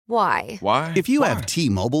Why? Why? If you have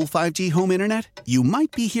T-Mobile 5G home internet, you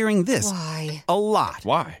might be hearing this Why? a lot.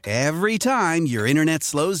 Why? Every time your internet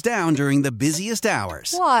slows down during the busiest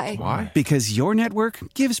hours. Why? Why? Because your network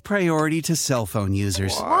gives priority to cell phone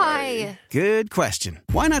users. Why? Good question.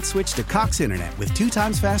 Why not switch to Cox Internet with 2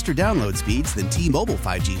 times faster download speeds than T-Mobile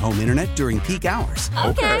 5G home internet during peak hours?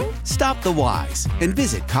 Okay. Stop the whys and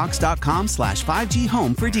visit cox.com/5G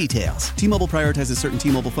home for details. T-Mobile prioritizes certain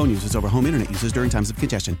T-Mobile phone users over home internet users during times of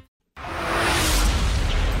congestion.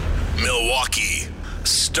 Milwaukee,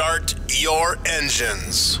 start your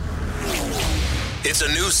engines. It's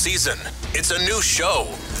a new season. It's a new show.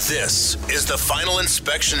 This is the Final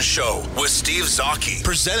Inspection Show with Steve Zocchi.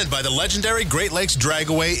 Presented by the legendary Great Lakes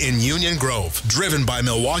Dragaway in Union Grove. Driven by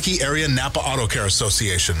Milwaukee Area Napa Auto Care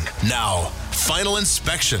Association. Now, Final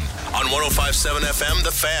Inspection on 105.7 FM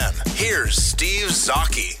The Fan. Here's Steve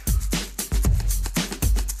Zocchi.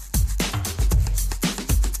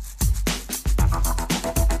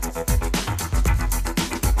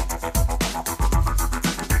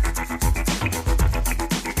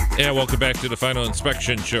 And welcome back to the Final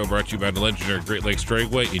Inspection Show, brought to you by the legendary Great Lakes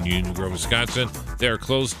Dragway in Union Grove, Wisconsin. They are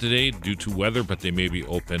closed today due to weather, but they may be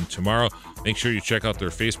open tomorrow. Make sure you check out their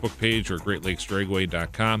Facebook page or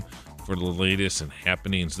greatlakesdragway.com for the latest and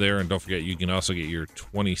happenings there. And don't forget, you can also get your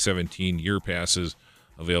 2017 year passes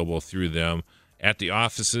available through them at the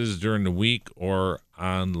offices during the week or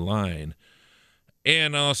online.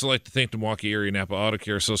 And I'd also like to thank the Milwaukee Area Napa Auto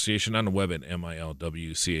Care Association on the web at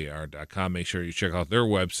milwcar.com. Make sure you check out their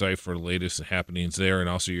website for the latest happenings there and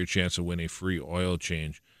also your chance to win a free oil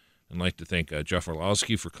change. And I'd like to thank Jeff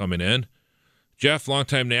Orlowski for coming in. Jeff,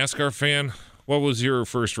 longtime NASCAR fan, what was your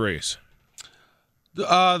first race?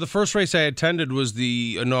 The first race I attended was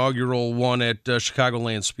the inaugural one at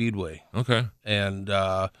Chicagoland Speedway. Okay. And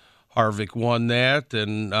Harvick won that,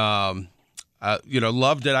 and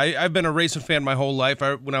loved it. I've been a racing fan my whole life.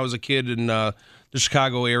 When I was a kid in the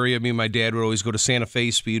Chicago area, me and my dad would always go to Santa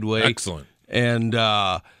Fe Speedway. Excellent. And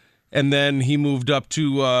then he moved up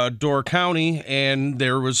to Door County, and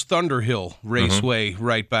there was Thunderhill Raceway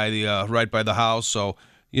right by the house. So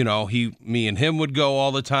me and him would go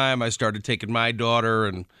all the time. I started taking my daughter,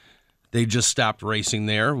 and they just stopped racing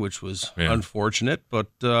there, which was unfortunate. But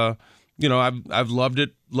I've loved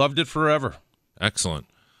it forever. Excellent.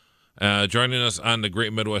 Joining us on the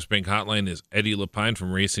Great Midwest Bank Hotline is Eddie Lapine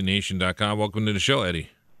from RacingNation.com. Welcome to the show, Eddie.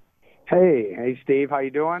 Hey, Steve. How you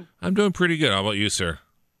doing? I'm doing pretty good. How about you, sir?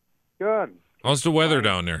 Good. How's the weather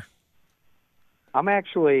down there? I'm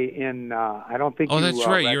actually in. I don't think. Oh, you, that's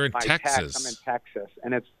right. read You're in my Texas. text. I'm in Texas,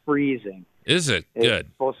 and it's freezing. Is it? It's Good.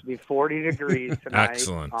 supposed to be 40 degrees tonight.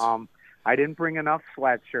 Excellent. I didn't bring enough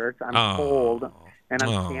sweatshirts. I'm cold, and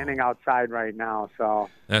I'm standing outside right now. So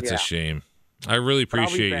that's a shame. I really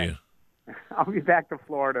appreciate you. I'll be back to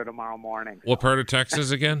Florida tomorrow morning. What part of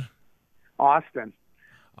Texas again? Austin.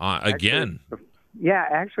 Again?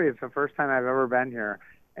 Actually, it's the first time I've ever been here,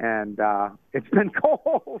 and it's been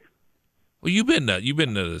cold. Well, you've been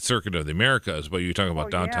to the Circuit of the Americas, but you're talking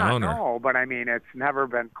about downtown, or? No, but I mean, it's never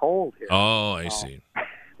been cold here. Oh, I see.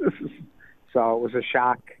 So it was a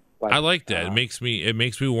shock. But, I like that. It makes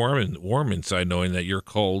me warm inside knowing that you're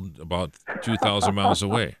cold about 2,000 miles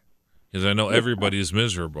away. Because I know everybody's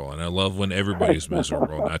miserable, and I love when everybody's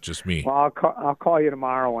miserable, not just me. Well, I'll call you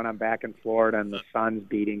tomorrow when I'm back in Florida and the sun's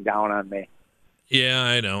beating down on me. Yeah,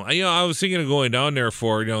 I know. I was thinking of going down there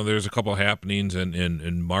for, there's a couple happenings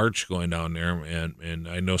in March going down there, and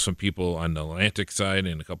I know some people on the Atlantic side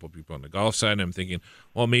and a couple of people on the Gulf side, and I'm thinking,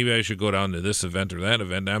 well, maybe I should go down to this event or that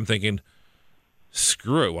event. And I'm thinking,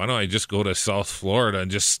 screw it. Why don't I just go to South Florida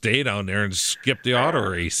and just stay down there and skip the auto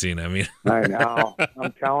racing? I mean, I know.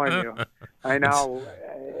 I'm telling you. I know.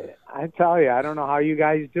 I tell you, I don't know how you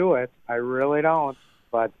guys do it. I really don't.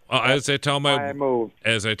 But as I tell my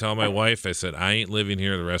wife, I said, I ain't living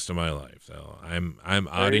here the rest of my life. So I'm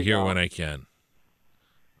out of here when I can.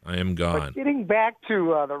 I am gone. But getting back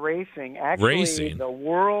to the racing, actually, the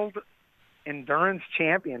World Endurance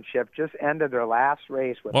Championship just ended their last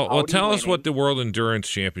race with Well, tell us what the World Endurance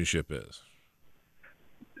Championship is.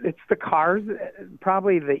 It's the cars.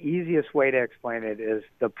 Probably the easiest way to explain it is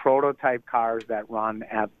the prototype cars that run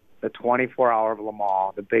at the 24-hour of Le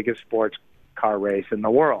Mans, the biggest sports car race in the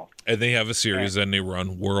world. And they have a series and they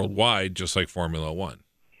run worldwide, just like Formula One.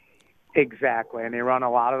 Exactly, and they run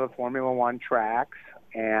a lot of the Formula One tracks,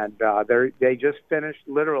 and they just finished,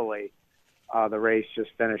 literally, the race just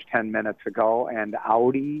finished 10 minutes ago, and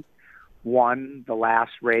Audi won the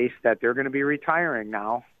last race that they're going to be retiring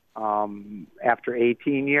now. After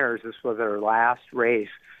 18 years, this was their last race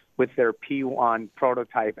with their P1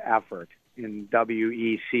 prototype effort in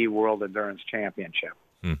WEC World Endurance Championship.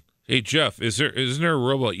 Hey, Jeff, isn't there a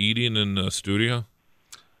rule about eating in the studio?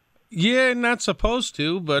 Yeah, not supposed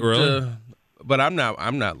to, but Really? but I'm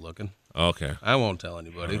not looking. Okay. I won't tell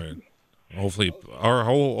anybody. All right.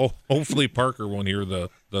 Hopefully Parker won't hear the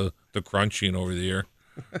crunching over the air.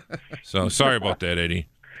 So sorry about that, Eddie.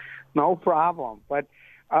 No problem. But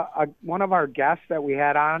one of our guests that we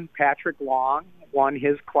had on, Patrick Long, won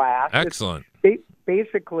his class. Excellent.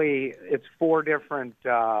 Basically, it's 4 different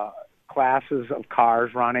classes of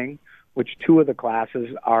cars running, which 2 of the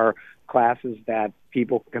classes are classes that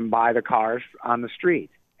people can buy the cars on the street.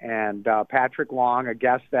 And Patrick Long, a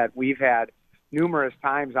guest that we've had numerous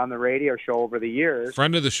times on the radio show over the years.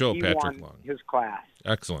 Friend of the show, he Patrick won Long. his class.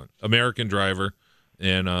 Excellent. American driver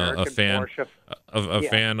and a fan Porsche.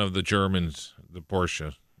 fan of the Germans, the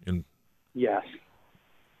Porsche. Yes.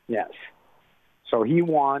 So he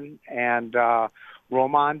won, and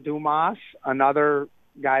Roman Dumas, another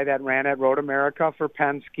guy that ran at Road America for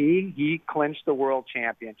Penske, he clinched the world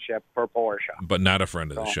championship for Porsche. But not a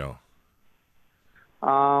friend of the show.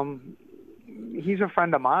 He's a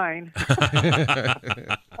friend of mine.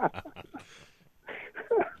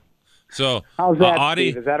 So how's that,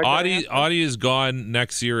 Audi, Steve? Is that a good answer? Audi is gone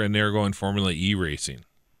next year, and they're going Formula E racing.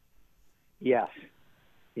 Yes,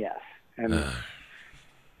 and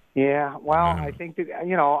yeah. Well, I think that,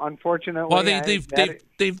 unfortunately, well,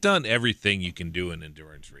 they've done everything you can do in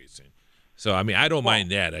endurance racing. So I mean, I don't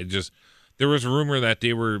mind that. There was a rumor that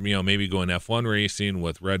they were maybe going F1 racing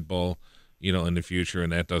with Red Bull, in the future,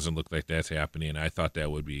 and that doesn't look like that's happening. I thought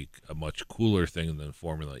that would be a much cooler thing than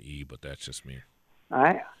Formula E, but that's just me.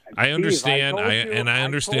 I understand, I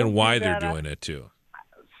understand why they're doing it too.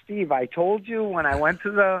 Steve, I told you when I went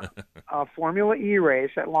to the Formula E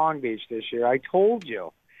race at Long Beach this year, I told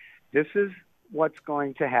you this is what's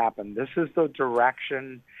going to happen. This is the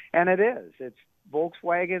direction, and it is. It's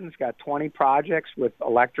Volkswagen's got 20 projects with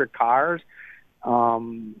electric cars.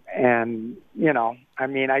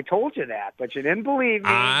 I told you that, but you didn't believe me.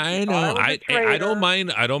 I know. I don't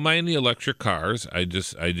mind. I don't mind the electric cars. I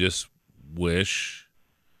just wish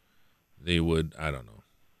they would. I don't know.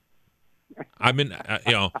 I mean,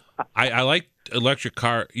 I like electric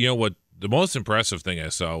car. You know what? The most impressive thing I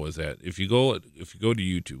saw was that if you go to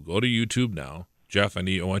YouTube now, Jeff. I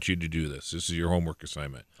want you to do this. This is your homework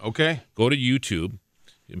assignment. Okay. Go to YouTube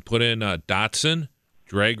and put in Datsun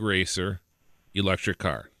Drag Racer electric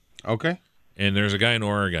car. Okay. And there's a guy in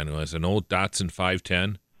Oregon who has an old Datsun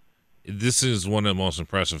 510. This is one of the most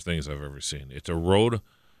impressive things I've ever seen. It's a road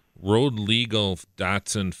legal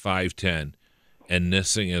Datsun 510, and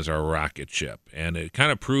this thing is a rocket ship. And it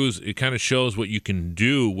kind of shows what you can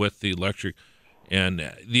do with the electric.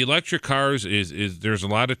 And the electric cars is there's a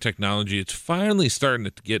lot of technology. It's finally starting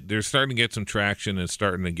to get some traction and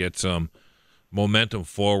starting to get some momentum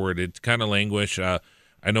forward. It's kind of languish.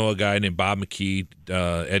 I know a guy named Bob McKee.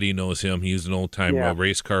 Eddie knows him. He's an old-time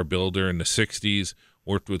race car builder in the 60s,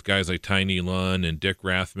 worked with guys like Tiny Lund and Dick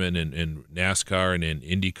Rathman in NASCAR and in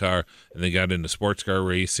IndyCar, and they got into sports car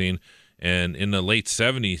racing. And in the late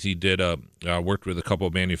 70s, he did worked with a couple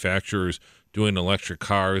of manufacturers doing electric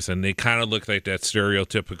cars, and they kind of looked like that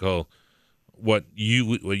stereotypical what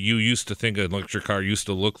you used to think an electric car used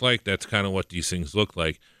to look like. That's kind of what these things look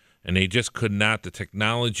like. And they just could not. The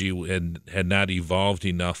technology had not evolved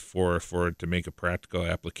enough for it to make a practical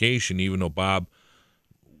application. Even though Bob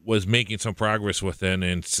was making some progress with it,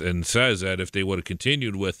 and says that if they would have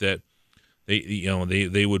continued with it,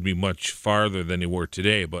 they would be much farther than they were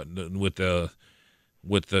today. But with the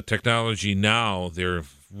technology now, they're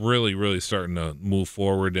really starting to move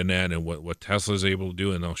forward in that. And what Tesla's able to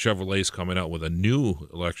do, and now Chevrolet's coming out with a new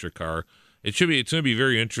electric car. It's going to be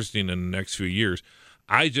very interesting in the next few years.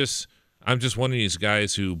 I'm just one of these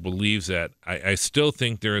guys who believes that I still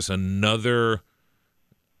think there is another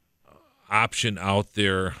option out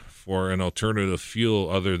there for an alternative fuel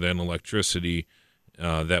other than electricity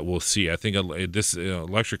that we'll see. I think this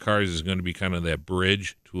electric cars is going to be kind of that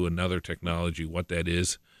bridge to another technology. What that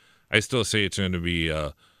is, I still say it's going to be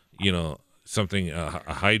something a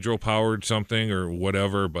hydro-powered something or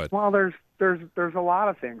whatever. But There's a lot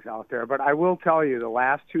of things out there, but I will tell you, the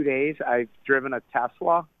last 2 days I've driven a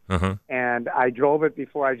Tesla, and I drove it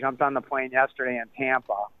before I jumped on the plane yesterday in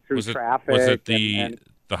Tampa through traffic. Was it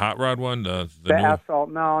the hot rod one? The asphalt?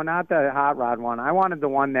 No, not the hot rod one. I wanted the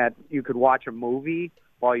one that you could watch a movie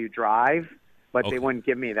while you drive, but they wouldn't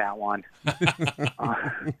give me that one.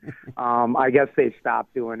 I guess they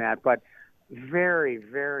stopped doing that, but very,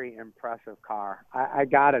 very impressive car. I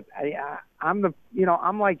got it.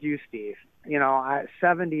 I'm like you, Steve.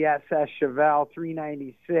 70 SS Chevelle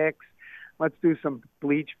 396. Let's do some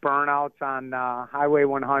bleach burnouts on Highway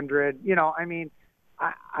 100.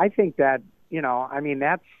 I think that, I mean,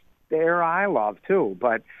 that's the era I love too.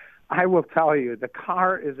 But I will tell you, the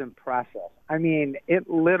car is impressive. I mean, it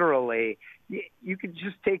literally, you could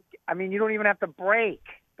just take, I mean, you don't even have to brake.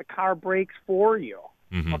 The car brakes for you,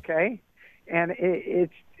 okay? And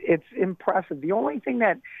it's impressive. The only thing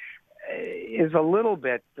that is a little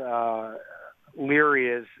bit leery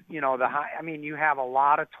is, the high. I mean, you have a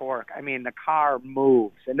lot of torque. I mean, the car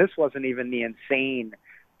moves, and this wasn't even the insane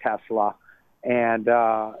Tesla. And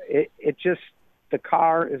it just, the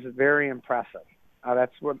car is very impressive.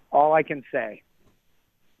 That's all I can say.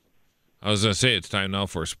 I was going to say it's time now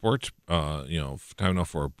for sports, time now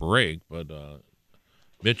for a break, but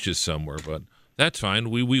Mitch is somewhere, but that's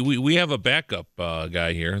fine. We have a backup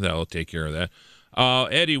guy here that will take care of that.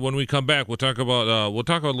 Eddie, when we come back, we'll talk about a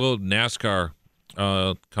little NASCAR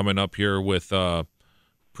coming up here with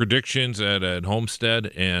predictions at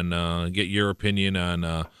Homestead, and get your opinion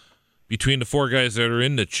on between the four guys that are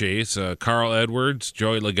in the chase, Carl Edwards,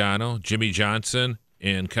 Joey Logano, Jimmy Johnson,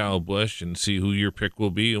 and Kyle Busch, and see who your pick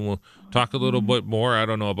will be. And we'll talk a little bit more. I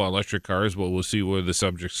don't know about electric cars, but we'll see where the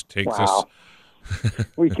subject takes us.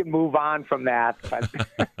 We can move on from that.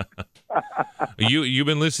 You've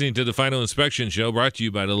been listening to the Final Inspection Show, brought to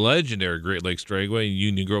you by the legendary Great Lakes Dragway in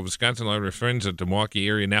Union Grove, Wisconsin. A lot of our friends at the Milwaukee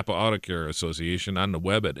Area Napa Auto Care Association, on the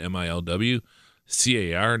web at milwcar.com.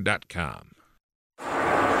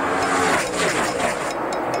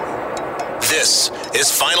 This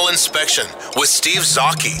is Final Inspection with Steve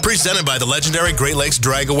Zocchi, presented by the legendary Great Lakes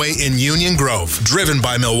Dragaway in Union Grove, driven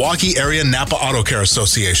by Milwaukee Area Napa Auto Care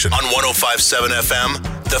Association on 105.7 FM,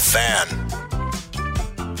 The Fan.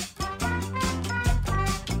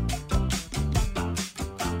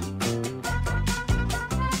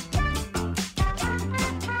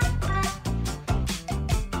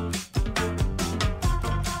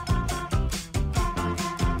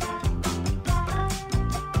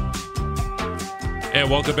 And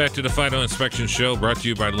welcome back to the Final Inspection Show, brought to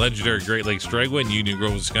you by legendary Great Lakes Dragway in Union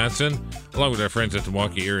Grove, Wisconsin, along with our friends at the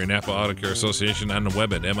Milwaukee Area Napa Auto Care Association, on the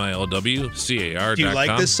web at milwcar.com. Do you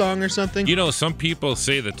like this song or something? Some people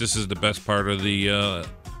say that this is the best part of the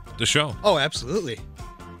show. Oh, absolutely.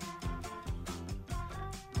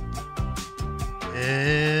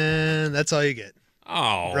 And that's all you get.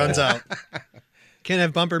 Oh. Runs out. Can't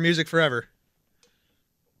have bumper music forever.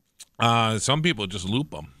 Some people just loop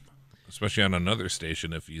them, especially on another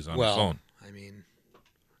station if he's on his phone. I mean,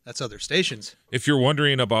 that's other stations. If you're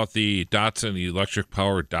wondering about the Datsun, the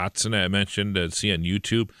electric-powered Datsun I mentioned, see on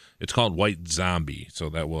YouTube, it's called White Zombie, so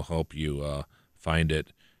that will help you find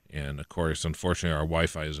it. And, of course, unfortunately, our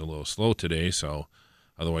Wi-Fi is a little slow today, so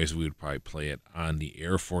otherwise we would probably play it on the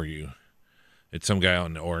air for you. It's some guy out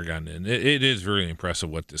in Oregon, and it is really impressive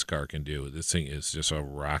what this car can do. This thing is just a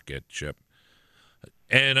rocket ship.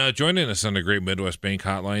 And joining us on the Great Midwest Bank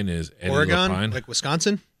Hotline is Eddie Oregon, Lapine. like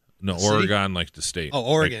Wisconsin? No, the Oregon, city? like the state. Oh,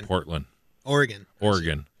 Oregon. Like Portland. Oregon.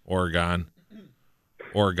 Oregon.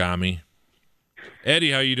 Origami.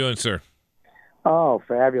 Eddie, how you doing, sir? Oh,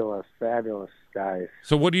 fabulous, guys.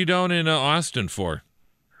 So what are you down in Austin for?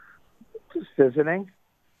 Just visiting.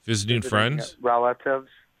 Visiting friends? Relatives.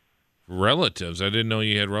 Relatives? I didn't know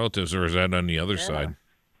you had relatives, or is that on the other side?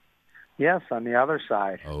 Yes, on the other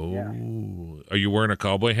side. Oh. Yeah. Are you wearing a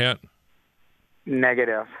cowboy hat?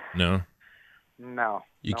 Negative. No? No.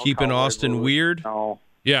 You No keeping cowboy Austin boots. weird? No.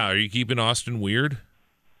 Yeah, are you keeping Austin weird?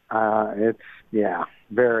 Very,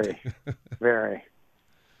 very.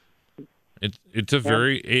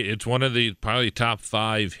 It's one of the probably top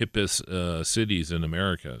 5 hippest cities in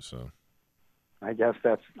America, so. I guess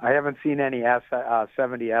I haven't seen any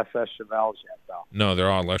 70 SS Chevelles yet, though. No, they're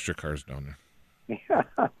all electric cars down there.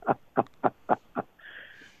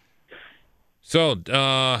 So,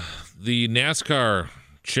 the NASCAR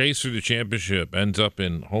chase for the championship ends up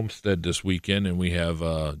in Homestead this weekend, and we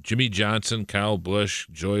have Jimmy Johnson, Kyle Busch,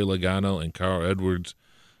 Joey Logano, and Carl Edwards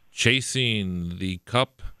chasing the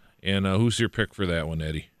Cup. And who's your pick for that one,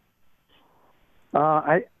 Eddie?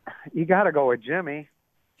 You got to go with Jimmy.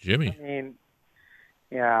 Jimmy. I mean,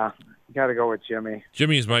 yeah, you got to go with Jimmy.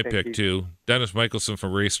 Jimmy's my pick, too. Dennis Michelson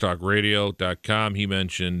from RaceTalkRadio.com. He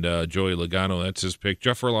mentioned Joey Logano. That's his pick.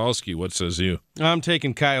 Jeff Orlowski, what says you? I'm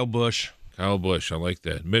taking Kyle Busch. Kyle Busch, I like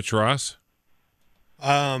that. Mitch Ross?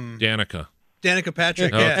 Danica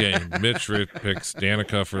Patrick, Okay, yeah. Mitch picks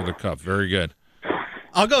Danica for the Cup. Very good.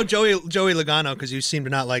 I'll go Joey Logano because you seem to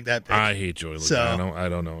not like that pick. I hate Joey Logano. I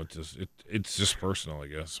don't know. It's just personal, I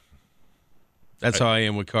guess. That's how I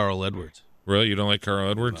am with Carl Edwards. Really? You don't like Carl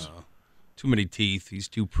Edwards? Too many teeth. He's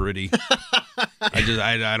too pretty.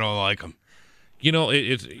 I don't like him.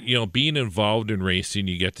 It's being involved in racing,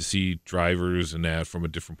 you get to see drivers and that from a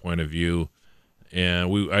different point of view.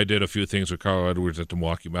 And I did a few things with Carl Edwards at the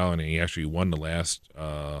Milwaukee Mile, and he actually won the last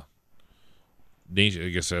I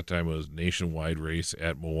guess that time it was nationwide race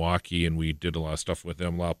at Milwaukee, and we did a lot of stuff with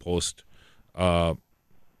him, a lot of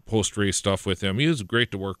post race stuff with him. He was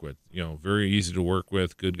great to work with, very easy to work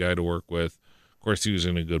with, good guy to work with. Of course, he was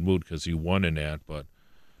in a good mood because he won in that,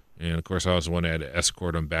 and of course I was the one that had to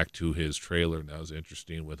escort him back to his trailer, and that was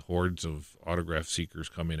interesting with hordes of autograph seekers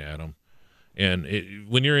coming at him. And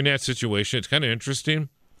when you're in that situation, it's kind of interesting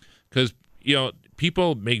because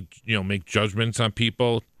people make judgments on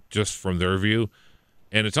people just from their view,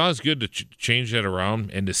 and it's always good to change that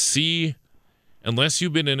around and to see, unless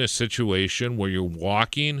you've been in a situation where you're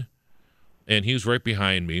walking and he's right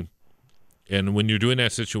behind me, and when you're doing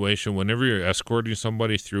that situation, whenever you're escorting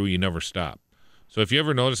somebody through, you never stop. So if you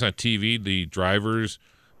ever notice on TV, the drivers,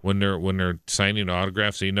 when they're signing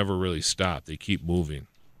autographs, they never really stop. They keep moving.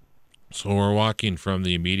 So we're walking from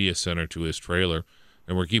the media center to his trailer,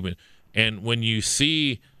 and and when you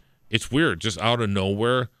see, it's weird, just out of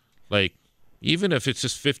nowhere, like, even if it's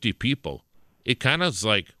just 50 people, it kind of is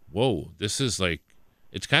like, whoa, this is like,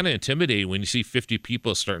 it's kind of intimidating when you see 50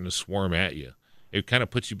 people starting to swarm at you. It kind of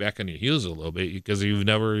puts you back on your heels a little bit because you've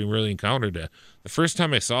never really encountered that. The first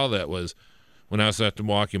time I saw that was when I was at the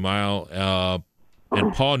Milwaukee Mile,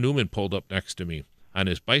 and Paul Newman pulled up next to me on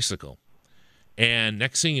his bicycle. And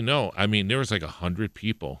next thing you know, there was like 100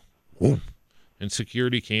 people. Ooh. And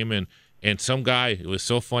security came in, and some guy, it was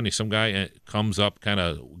so funny, some guy comes up, kind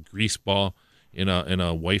of greaseball in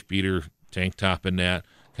a wife beater tank top and that,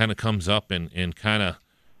 kind of comes up and kind of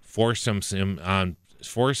forced himself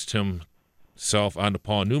onto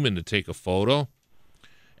Paul Newman to take a photo.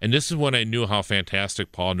 And this is when I knew how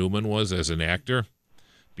fantastic Paul Newman was as an actor,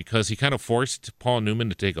 because he kind of forced Paul Newman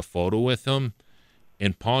to take a photo with him,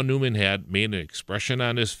 and Paul Newman had made an expression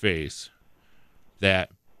on his face that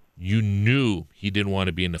you knew he didn't want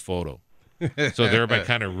to be in the photo. So thereby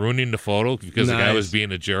kind of ruining the photo because the guy was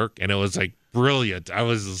being a jerk, and it was like brilliant. I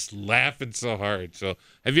was just laughing so hard. So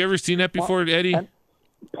have you ever seen that before, Eddie?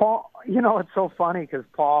 Paul, it's so funny because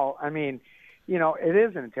Paul, it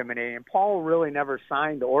is intimidating. Paul really never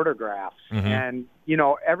signed autographs. Mm-hmm. And,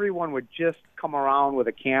 everyone would just come around with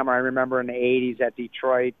a camera. I remember in the 80s at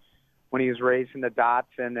Detroit when he was racing the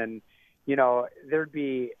Datsun, and, there'd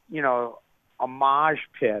be, a mosh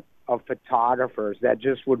pit of photographers that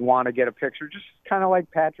just would want to get a picture, just kind of like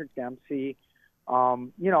Patrick Dempsey,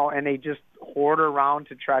 and they just hoard around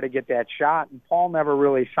to try to get that shot. And Paul never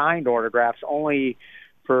really signed autographs, only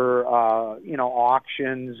for,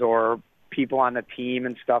 auctions or people on the team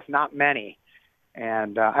and stuff, not many.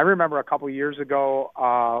 And I remember a couple years ago,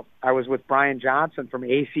 I was with Brian Johnson from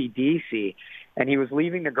AC/DC, and he was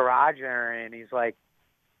leaving the garage area, and he's like,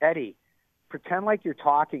 Eddie, pretend like you're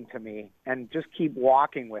talking to me and just keep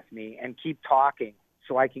walking with me and keep talking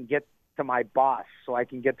so I can get to my bus, so I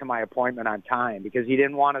can get to my appointment on time, because he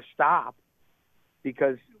didn't want to stop.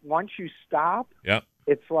 Because once you stop, yep,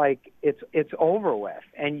 it's like it's over with.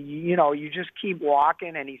 And, you just keep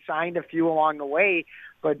walking, and he signed a few along the way,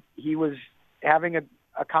 but he was having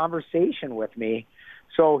a conversation with me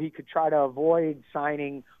so he could try to avoid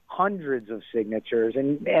signing hundreds of signatures.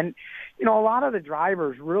 And a lot of the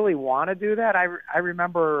drivers really want to do that. I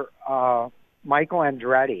remember Michael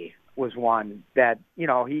Andretti was one that,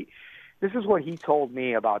 this is what he told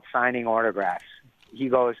me about signing autographs. He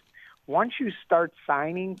goes, once you start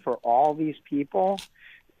signing for all these people,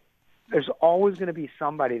 there's always going to be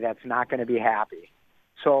somebody that's not going to be happy.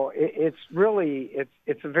 So it's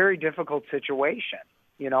a very difficult situation,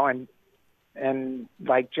 and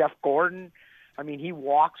like Jeff Gordon, he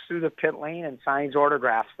walks through the pit lane and signs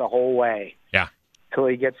autographs the whole way. Yeah. Till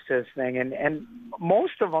he gets to his thing. And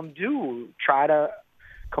most of them do try to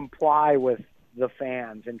comply with the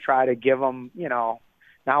fans and try to give them, now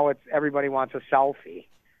it's everybody wants a selfie.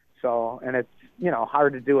 So, and it's,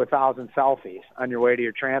 hard to do 1,000 selfies on your way to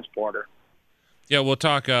your transporter. Yeah, we'll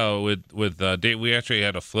talk with Dave. We actually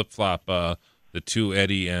had a flip-flop, the two,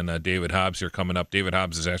 Eddie and David Hobbs, here coming up. David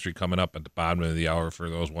Hobbs is actually coming up at the bottom of the hour for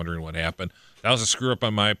those wondering what happened. That was a screw-up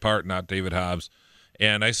on my part, not David Hobbs.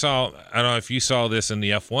 And I don't know if you saw this in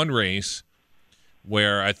the F1 race,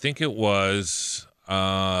 where I think it was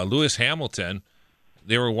Lewis Hamilton.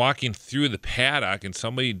 They were walking through the paddock, and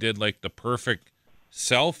somebody did like the perfect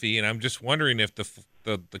selfie, and I'm just wondering if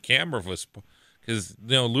the camera was, because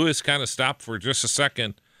Lewis kind of stopped for just a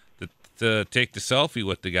second to take the selfie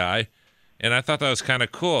with the guy, and I thought that was kind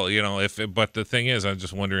of cool, but the thing is, I'm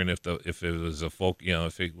just wondering if it was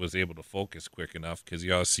if it was able to focus quick enough, because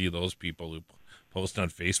you always see those people who post on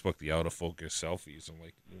Facebook the out of focus selfies. I'm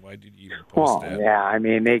like, why did you even post that? Yeah, I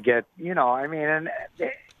mean, they get, and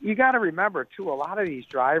you got to remember too, a lot of these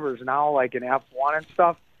drivers now, like in F1 and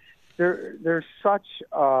stuff, there's such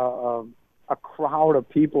a crowd of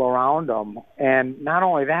people around them, and not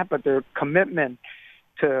only that, but their commitment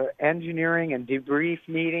to engineering and debrief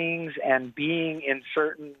meetings and being in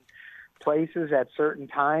certain places at certain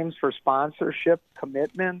times for sponsorship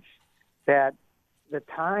commitments, that the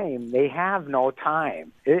time, they have no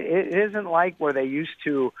time. It isn't like where they used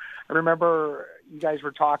to. I remember you guys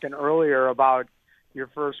were talking earlier about your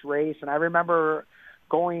first race, and I remember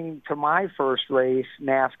going to my first race,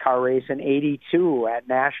 NASCAR race in '82 at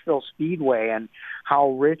Nashville Speedway, and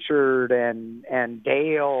how Richard and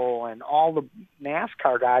Dale and all the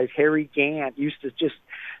NASCAR guys, Harry Gant, used to just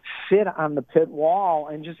sit on the pit wall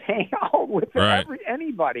and just hang out with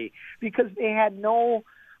anybody, because they had no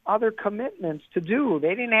other commitments to do.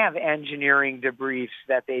 They didn't have engineering debriefs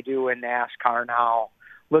that they do in NASCAR now,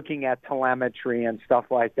 looking at telemetry and stuff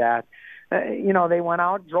like that. They went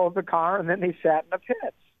out, drove the car, and then they sat in the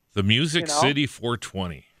pits. The Music City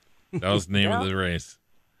 420. That was the name of the race.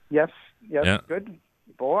 Yes, yeah. Good.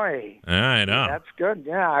 Boy. I know. That's good.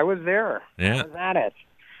 Yeah, I was there. Yeah. I was at it.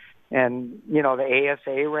 And, the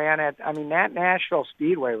ASA ran it. I mean, that Nashville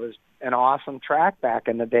Speedway was an awesome track back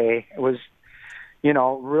in the day. It was,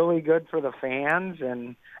 really good for the fans.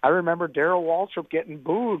 And I remember Darrell Waltrip getting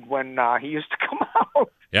booed when he used to come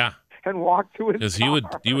out. Yeah. And walk to his because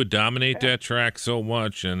car. he would dominate that track so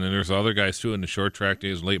much, and then there's other guys too in the short track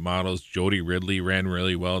days, late models. Jody Ridley ran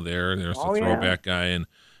really well there. There's the throwback guy,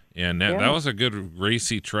 and that was a good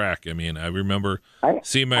racy track. I mean, I remember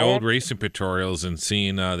seeing my old racing pictorials and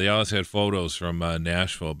seeing they always had photos from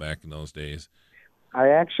Nashville back in those days. I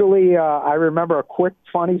actually I remember a quick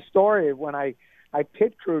funny story when I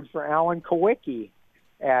pit crewed for Alan Kowicki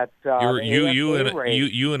at you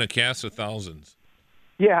and a cast of thousands.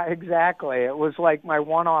 Yeah, exactly. It was like my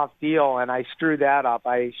one-off deal, and I screwed that up.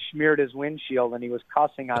 I smeared his windshield, and he was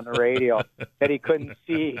cussing on the radio that he couldn't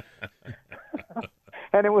see.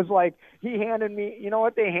 And it was like he handed me, you know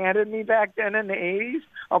what they handed me back then in the 80s?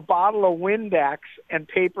 A bottle of Windex and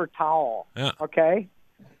paper towel, okay?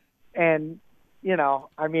 And,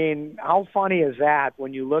 I mean, how funny is that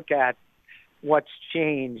when you look at what's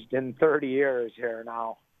changed in 30 years here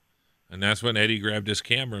now? And that's when Eddie grabbed his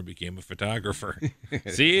camera and became a photographer.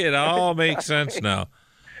 See, it all makes sense now.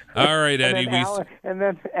 All right, Eddie. And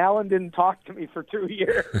then Alan didn't talk to me for 2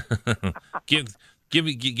 years.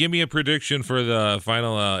 Give me a prediction for the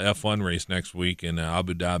final F1 race next week in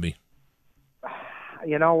Abu Dhabi.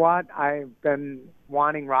 You know what? I've been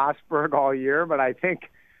wanting Rosberg all year, but I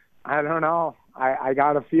don't know. I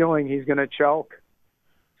got a feeling he's going to choke.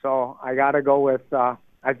 So I got to go with, I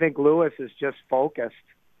think Lewis is just focused.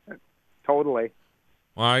 Totally.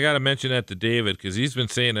 Well, I got to mention that to David, because he's been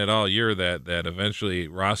saying it all year that eventually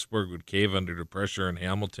Rosberg would cave under the pressure and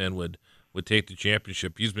Hamilton would take the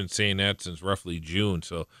championship. He's been saying that since roughly June.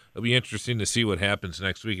 So it'll be interesting to see what happens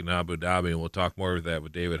next week in Abu Dhabi, and we'll talk more of that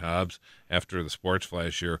with David Hobbs after the Sports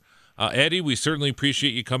Flash here. Eddie, we certainly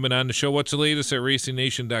appreciate you coming on the show. What's the latest at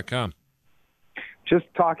RacingNation.com? Just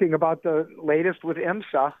talking about the latest with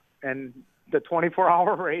IMSA, and the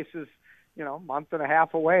 24-hour race is, month and a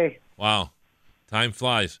half away. Wow. Time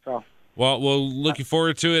flies. So, well, we're looking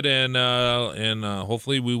forward to it, and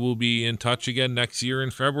hopefully we will be in touch again next year in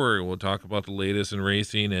February. We'll talk about the latest in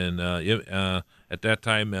racing, and at that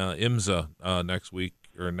time, IMSA next week,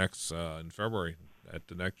 or in February at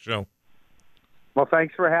the next show. Well,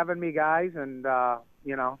 thanks for having me, guys, and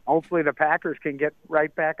hopefully the Packers can get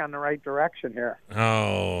right back on the right direction here.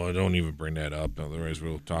 Oh, don't even bring that up. Otherwise,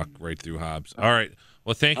 we'll talk right through Hobbs. All right.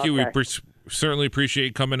 Well, thank you. Okay. We certainly appreciate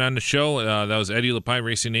you coming on the show. That was Eddie Lapine,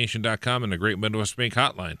 RacingNation.com, and the Great Midwest Bank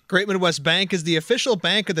Hotline. Great Midwest Bank is the official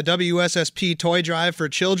bank of the WSSP Toy Drive for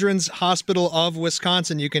Children's Hospital of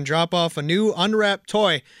Wisconsin. You can drop off a new unwrapped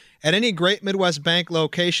toy at any Great Midwest Bank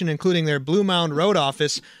location, including their Blue Mound Road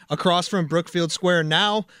office across from Brookfield Square,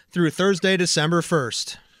 now through Thursday, December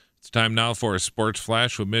 1st. It's time now for a Sports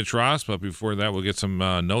Flash with Mitch Ross, but before that, we'll get some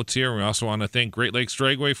notes here. We also want to thank Great Lakes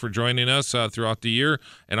Dragway for joining us throughout the year,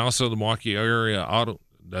 and also the Milwaukee Area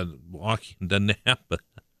The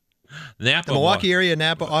Milwaukee Area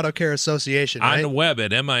Napa Auto Care Association, on right? the web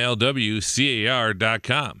at milwcar.com.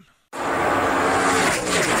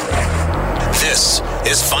 This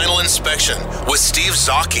is Final Inspection with Steve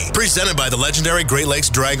Zocchi, presented by the legendary Great Lakes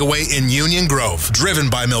Dragaway in Union Grove,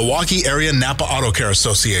 driven by Milwaukee Area Napa Auto Care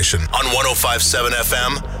Association on 105.7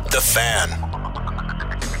 FM, The Fan.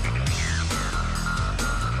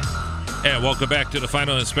 And welcome back to the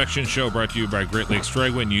Final Inspection Show, brought to you by Great Lakes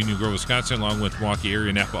Dragway in Union Grove, Wisconsin, along with Milwaukee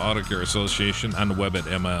Area Napa Auto Care Association, on the web at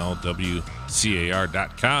MLWCAR.com.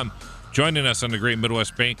 Joining us on the Great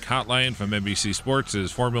Midwest Bank Hotline from NBC Sports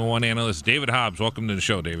is Formula One analyst David Hobbs. Welcome to the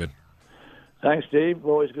show, David. Thanks, Steve.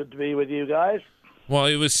 Always good to be with you guys. Well,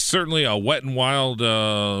 it was certainly a wet and wild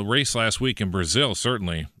race last week in Brazil,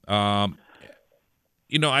 certainly. I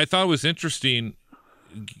thought it was interesting,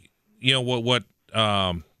 what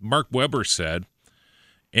Mark Webber said,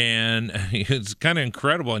 and it's kind of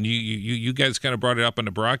incredible. And you guys kind of brought it up on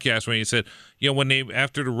the broadcast when he said, when they,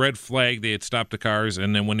 after the red flag, they had stopped the cars,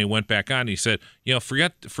 and then when they went back on, he said,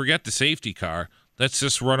 forget the safety car. Let's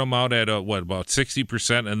just run them out at about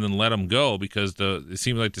 60% and then let them go, because it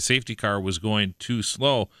seemed like the safety car was going too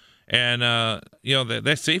slow. And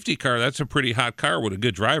that safety car, that's a pretty hot car with a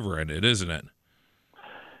good driver in it, isn't it?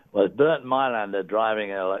 Well, Bernd Mailander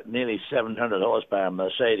driving a nearly 700 horsepower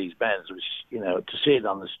Mercedes-Benz, which, to see it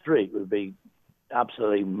on the street would be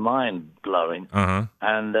absolutely mind-blowing. Uh-huh.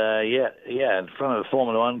 And, in front of a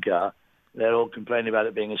Formula One car, they're all complaining about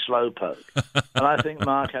it being a slowpoke. And I think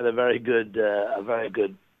Mark had a very good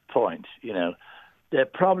point. There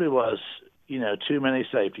probably was, too many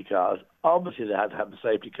safety cars. Obviously, they had to have the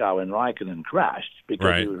safety car when Raikkonen crashed,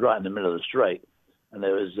 because he was right in the middle of the straight. And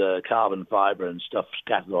there was carbon fiber and stuff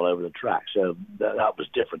scattered all over the track, so that was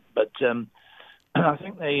different. But I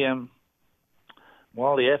think the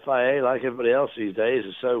FIA, like everybody else these days,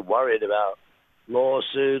 is so worried about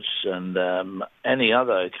lawsuits and any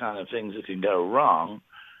other kind of things that can go wrong,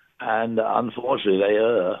 and unfortunately they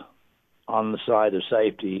err on the side of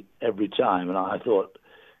safety every time. And I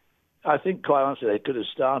think quite honestly they could have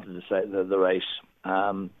started the race.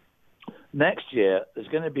 Next year, there's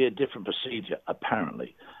going to be a different procedure,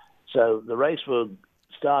 apparently. So the race will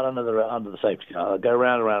start under the safety car, go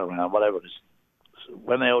round, whatever it is.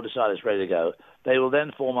 When they all decide it's ready to go, they will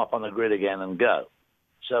then form up on the grid again and go.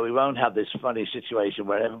 So we won't have this funny situation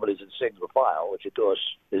where everybody's in single file, which, of course,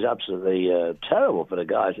 is absolutely terrible for the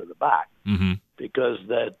guys at the back, because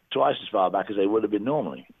they're twice as far back as they would have been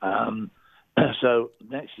normally. So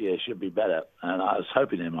next year should be better, and I was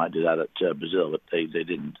hoping they might do that at Brazil, but they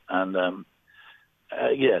didn't. And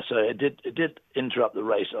so it did interrupt the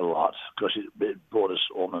race a lot, because it brought us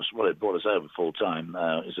over full time.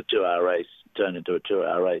 It's a 2-hour race, turned into a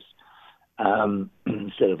 2-hour race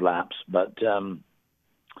instead of laps. But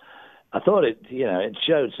I thought it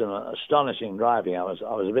showed some astonishing driving. I was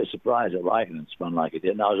a bit surprised that Raikkonen spun like it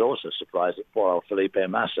did, and I was also surprised at poor old Felipe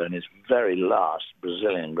Massa in his very last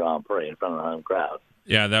Brazilian Grand Prix in front of the home crowd.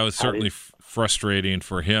 Yeah, that was certainly frustrating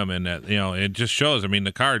for him, and that it just shows. I mean,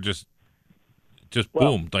 the car just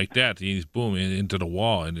boomed like that. He's booming into the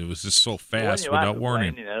wall, and it was just so fast without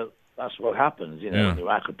warning. That's what happens. When you're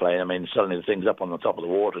aquaplane, I mean, suddenly the thing's up on the top of the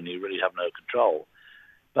water, and you really have no control.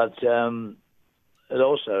 But it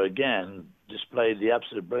also, again, displayed the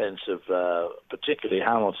absolute brilliance of particularly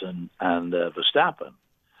Hamilton and Verstappen,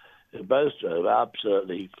 who both drove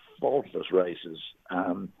absolutely faultless races.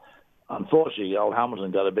 Unfortunately, old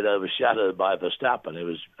Hamilton got a bit overshadowed by Verstappen, who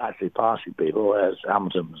was actually passing people, whereas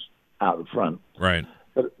Hamilton was out the front. Right.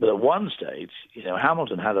 But at one stage,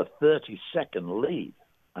 Hamilton had a 30-second lead.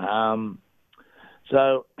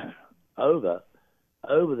 So over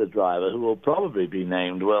the driver, who will probably be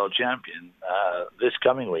named world champion this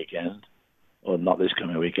coming weekend, or not this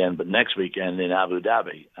coming weekend, but next weekend in Abu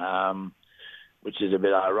Dhabi, which is a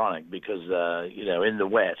bit ironic because, in the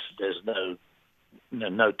wet, there's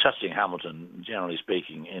no touching Hamilton, generally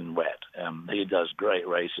speaking, in wet. He does great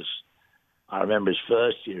races. I remember his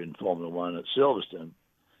first year in Formula One at Silverstone,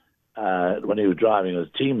 when he was driving, his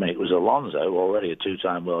teammate was Alonso, already a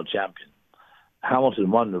 2-time world champion.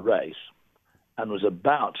 Hamilton won the race and was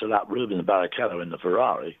about to lap Rubens Barrichello in the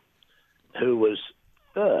Ferrari, who was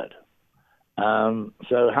third.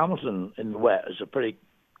 So Hamilton in the wet is a pretty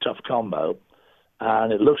tough combo,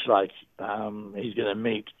 and it looks like he's going to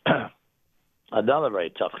meet another very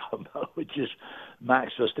tough combo, which is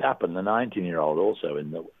Max Verstappen, the 19-year-old, also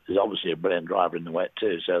is obviously a brilliant driver in the wet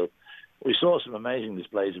too. So we saw some amazing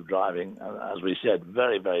displays of driving. As we said,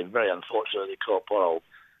 very, very, very unfortunately caught poor old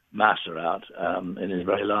Massa out in his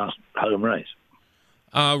very last home race.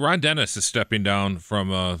 Ron Dennis is stepping down from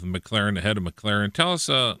McLaren, the head of McLaren. Tell us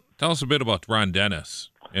a bit about Ron Dennis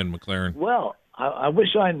and McLaren. Well, I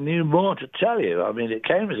wish I knew more to tell you. I mean, it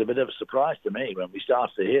came as a bit of a surprise to me when we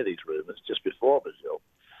started to hear these rumors just before Brazil.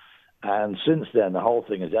 And since then, the whole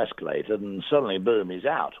thing has escalated, and suddenly, boom, he's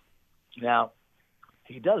out. Now,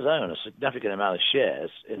 he does own a significant amount of shares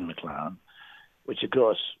in McLaren, which, of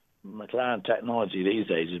course, McLaren technology these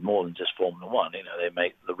days is more than just Formula One. They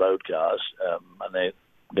make the road cars, and they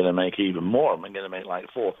going to make even more. I'm going to make like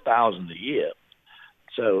 4,000 a year.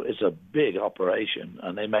 So it's a big operation,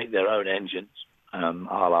 and they make their own engines, a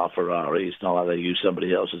la Ferrari. It's not like they use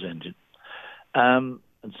somebody else's engine. And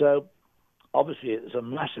so, obviously, it's a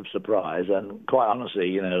massive surprise, and quite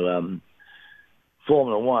honestly,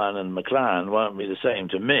 Formula One and McLaren won't be the same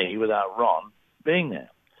to me without Ron being there.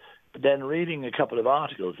 But then reading a couple of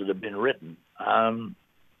articles that have been written,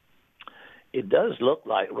 it does look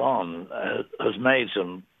like Ron has made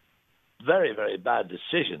some very, very bad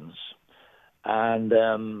decisions. And,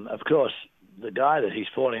 of course, the guy that he's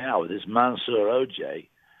falling out with is Mansour Ojei,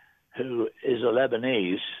 who is a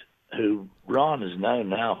Lebanese who Ron has known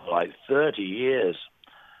now for like 30 years.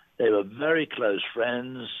 They were very close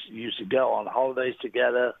friends, used to go on holidays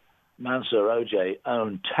together. Mansour Ojei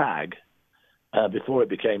owned TAG before it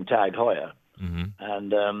became TAG Heuer. Mm-hmm.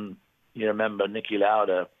 And you remember Niki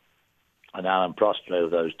Lauda and Alan Prost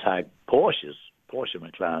drove those TAG Porsche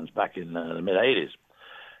McLarens back in the mid-'80s.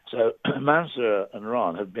 So Mansour and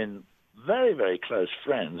Ron have been very, very close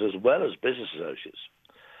friends as well as business associates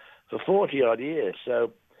for 40-odd years.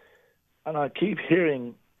 So, and I keep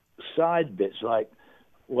hearing side bits like,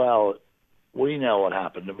 well, we know what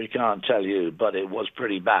happened and we can't tell you, but it was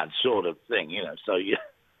pretty bad sort of thing, So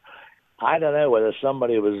I don't know whether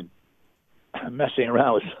somebody was messing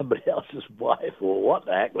around with somebody else's wife or what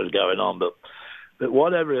the heck was going on, but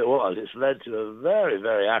whatever it was, it's led to a very,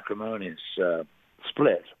 very acrimonious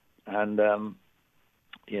split. And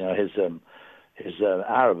his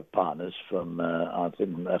Arab partners from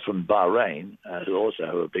from Bahrain, who also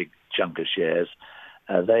have a big chunk of shares,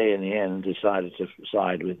 they in the end decided to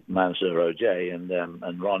side with Mansour Ojei,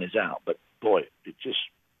 and Ron is out. But boy, it just,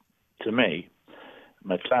 to me,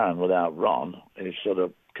 McLaren without Ron is sort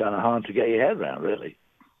of kind of hard to get your head around, really.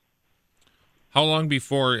 How long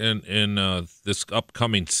before in this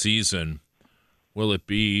upcoming season will it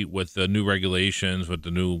be with the new regulations, with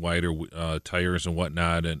the new wider tires and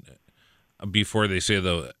whatnot, and before they say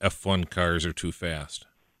the F1 cars are too fast?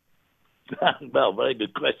 Well, very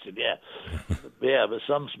good question, yeah. But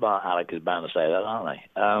some smart Alec is bound to say that, aren't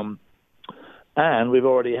they? And we've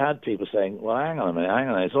already had people saying, well, hang on a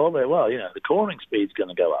minute, it's all very well, the cornering speed's going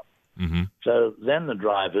to go up. Mm-hmm. So then the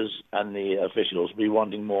drivers and the officials will be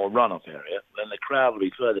wanting more runoff area. Then the crowd will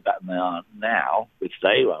be further back than they are now, which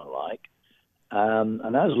they won't like.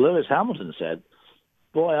 And as Lewis Hamilton said,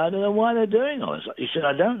 boy, I don't know why they're doing all this. He said,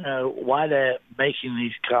 I don't know why they're making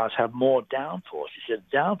these cars have more downforce. He said,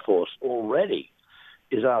 downforce already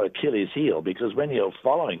is our Achilles heel, because when you're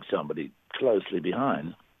following somebody closely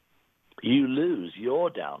behind, you lose your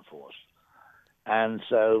downforce. And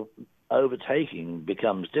so overtaking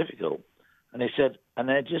becomes difficult. And he said, and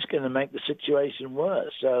they're just going to make the situation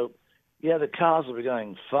worse. So, yeah, the cars will be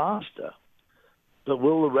going faster, but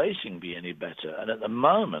will the racing be any better? And at the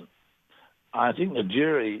moment, I think the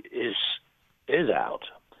jury is out,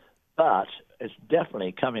 but it's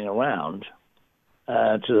definitely coming around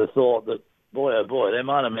to the thought that, boy, oh boy, they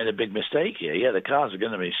might have made a big mistake here. Yeah, the cars are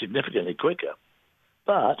going to be significantly quicker,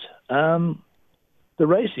 but the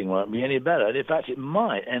racing won't be any better. And in fact, it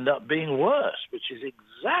might end up being worse, which is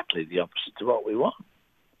exactly the opposite to what we want.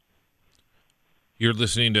 You're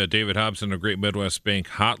listening to David Hobson of Great Midwest Bank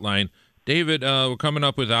Hotline. David, we're coming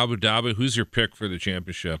up with Abu Dhabi. Who's your pick for the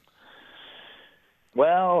championship?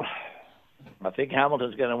 Well, I think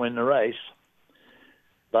Hamilton's going to win the race,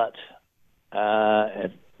 but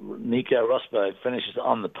if Nico Rosberg finishes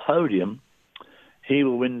on the podium, he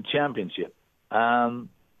will win the championship. I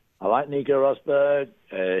like Nico Rosberg.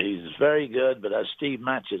 He's very good, but as Steve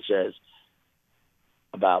Matchett says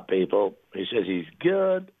about people, he says he's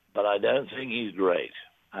good, but I don't think he's great.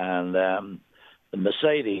 And the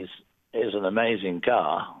Mercedes is an amazing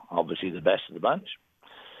car, obviously the best of the bunch.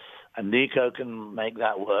 And Nico can make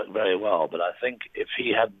that work very well. But I think if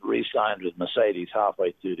he had re-signed with Mercedes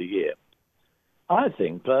halfway through the year, I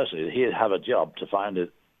think personally that he'd have a job to find a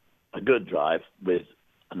good drive with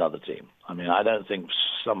another team. I mean, I don't think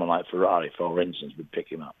someone like Ferrari, for instance, would pick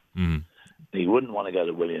him up. Mm. He wouldn't want to go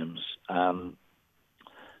to Williams.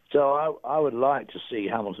 So I would like to see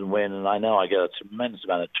Hamilton win, and I know I get a tremendous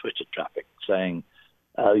amount of Twitter traffic saying,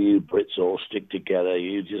 oh, you Brits all stick together,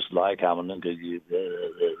 you just like Hamilton because you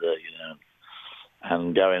know,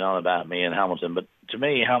 and going on about me and Hamilton. But to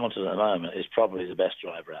me, Hamilton at the moment is probably the best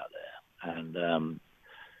driver out there. And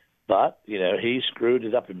but, he screwed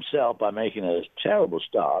it up himself by making a terrible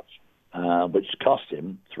start, which cost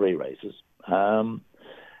him 3 races. And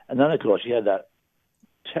then, of course, he had that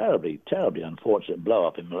terribly, terribly unfortunate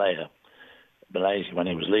blow-up in Malaysia when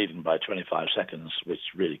he was leading by 25 seconds, which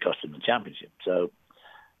really cost him the championship. So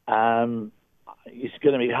it's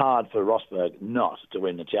going to be hard for Rosberg not to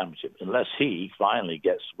win the championship unless he finally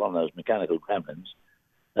gets one of those mechanical gremlins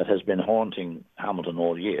that has been haunting Hamilton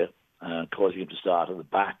all year, causing him to start at the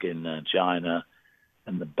back in China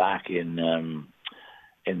and the back in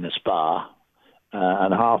the Spa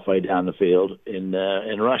and halfway down the field in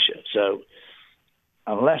Russia. So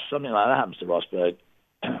unless something like that happens to Rosberg,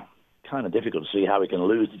 kind of difficult to see how he can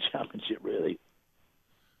lose the championship, really.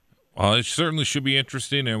 Well, it certainly should be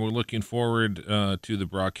interesting, and we're looking forward to the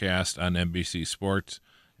broadcast on NBC Sports.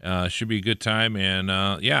 Should be a good time, and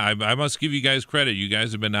I must give you guys credit. You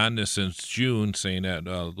guys have been on this since June, saying that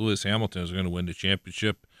Lewis Hamilton is going to win the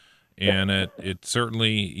championship, and it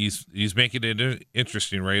certainly he's making it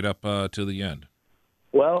interesting right up to the end.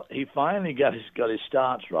 Well, he finally got his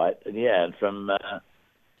starts right in the end from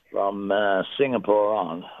Singapore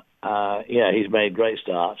on. He's made great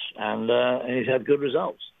starts and he's had good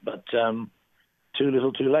results, but too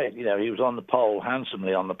little, too late. You know, he was on the pole,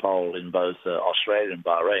 handsomely on the pole in both Australia and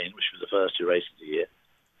Bahrain, which was the first two races of the year.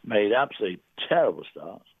 Made absolutely terrible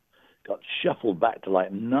starts. Got shuffled back to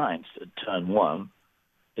like ninth at turn one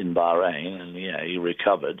in Bahrain, and he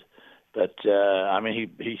recovered. But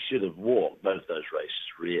he should have walked both those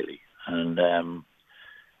races really, and then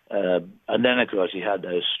of course he had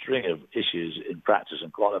those string of issues in practice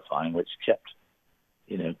and qualifying, which kept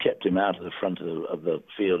him out of the front of the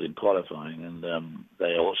field in qualifying, and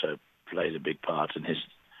they also played a big part in his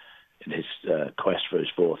quest for his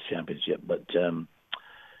fourth championship. But as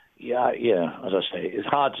I say, it's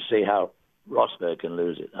hard to see how Rosberg can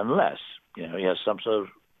lose it unless he has some sort of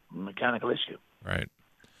mechanical issue. Right.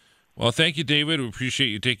 Well, thank you, David. We appreciate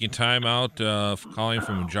you taking time out calling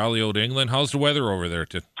from jolly old England. How's the weather over there?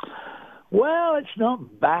 Well, it's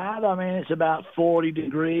not bad. I mean, it's about 40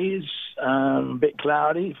 degrees, a bit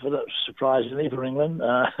cloudy, surprisingly, for England.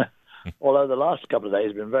 Although the last couple of days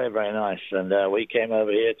have been very, very nice. And we came over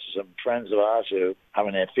here to some friends of ours who are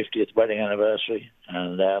having their 50th wedding anniversary.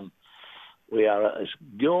 And we are at this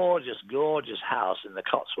gorgeous, gorgeous house in the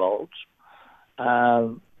Cotswolds.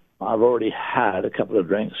 I've already had a couple of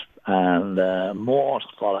drinks, and more to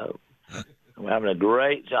follow. We're having a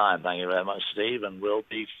great time, thank you very much, Steve, and we'll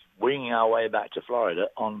be winging our way back to Florida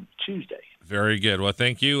on Tuesday. Very good. Well,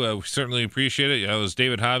 thank you. We certainly appreciate it. That was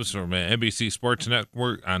David Hobbs from NBC Sports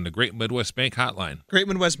Network on the Great Midwest Bank Hotline. Great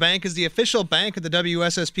Midwest Bank is the official bank of the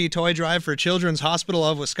WSSP Toy Drive for Children's Hospital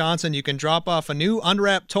of Wisconsin. You can drop off a new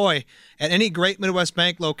unwrapped toy at any Great Midwest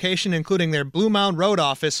Bank location, including their Blue Mound Road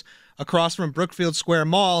office across from Brookfield Square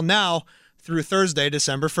Mall, now through Thursday,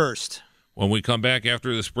 December 1st. When we come back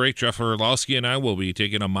after this break, Jeff Orlowski and I will be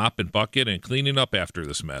taking a mop and bucket and cleaning up after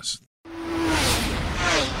this mess.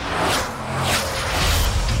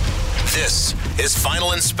 This is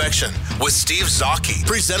Final Inspection with Steve Zocchi,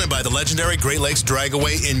 presented by the legendary Great Lakes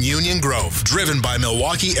Dragaway in Union Grove, driven by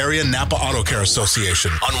Milwaukee Area Napa Auto Care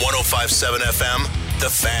Association on 105.7 FM, The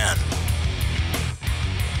Fan.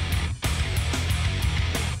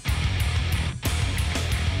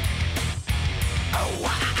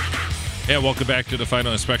 And welcome back to the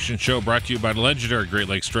Final Inspection Show, brought to you by the legendary Great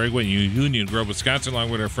Lakes Dragway in Union Grove, Wisconsin, along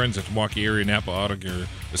with our friends at the Milwaukee Area Napa Auto Care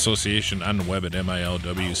Association on the web at milwcar.com.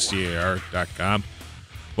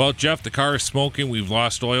 Well, Jeff, the car is smoking. We've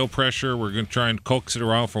lost oil pressure. We're going to try and coax it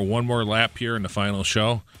around for one more lap here in the final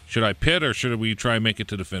show. Should I pit or should we try and make it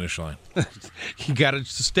to the finish line? You got to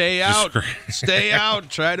stay out. Stay out.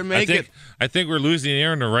 Try to make it. I think we're losing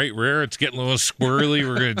air in the right rear. It's getting a little squirrely.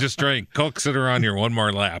 We're going to just try and coax it around here one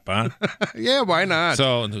more lap, huh? Yeah, why not?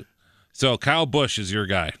 So Kyle Busch is your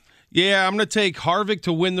guy. Yeah, I'm going to take Harvick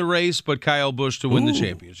to win the race, but Kyle Busch to win the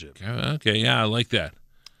championship. Okay, yeah, I like that.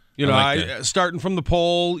 Starting from the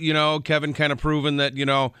pole, Kevin kind of proven that,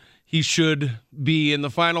 he should be in the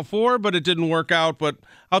Final Four, but it didn't work out. But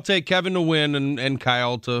I'll take Kevin to win and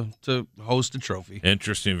Kyle to host a trophy.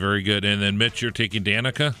 Interesting. Very good. And then, Mitch, you're taking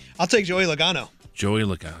Danica? I'll take Joey Logano.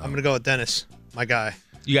 I'm going to go with Dennis, my guy.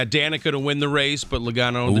 You got Danica to win the race, but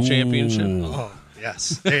Logano the championship. Oh,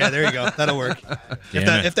 yes. Yeah, there you go. That'll work.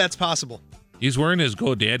 If that's possible. He's wearing his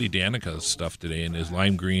GoDaddy Danica stuff today in his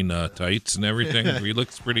lime green tights and everything. He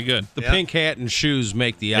looks pretty good. The pink hat and shoes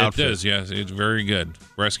make the outfit. It does, yes. It's very good.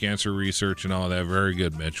 Breast cancer research and all that. Very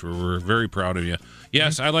good, Mitch. We're very proud of you.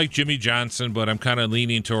 Yes, I like Jimmy Johnson, but I'm kind of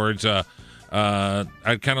leaning towards I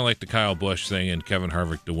kind of like the Kyle Busch thing and Kevin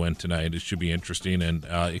Harvick to win tonight. It should be interesting. And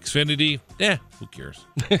Xfinity, who cares?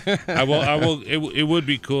 I will. It would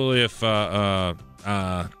be cool if Justin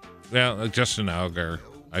Allgaier.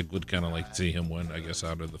 I would kind of like to see him win, I guess,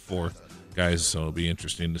 out of the four guys. So it'll be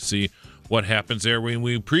interesting to see what happens there.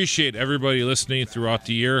 We appreciate everybody listening throughout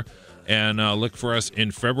the year, and look for us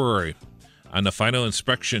in February. on the Final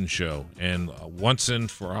Inspection Show. And once and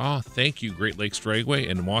for all, thank you, Great Lakes Dragway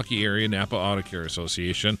and Milwaukee Area Napa Auto Care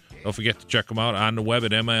Association. Don't forget to check them out on the web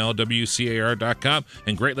at milwcar.com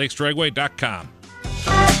and greatlakesdragway.com.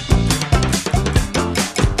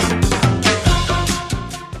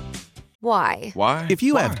 Why? Why? If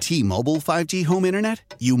you have T-Mobile 5G home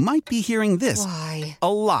internet, you might be hearing this Why?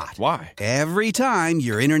 a lot. Why? Every time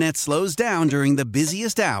your internet slows down during the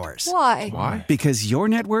busiest hours. Why? Why? Because your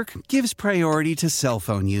network gives priority to cell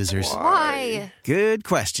phone users. Why? Good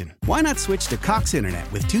question. Why not switch to Cox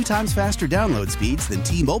Internet with 2 times faster download speeds than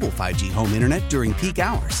T-Mobile 5G home internet during peak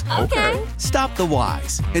hours? Okay. Stop the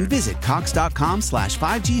whys and visit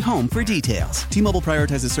cox.com/5G home for details. T-Mobile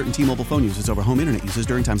prioritizes certain T-Mobile phone users over home internet users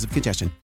during times of congestion.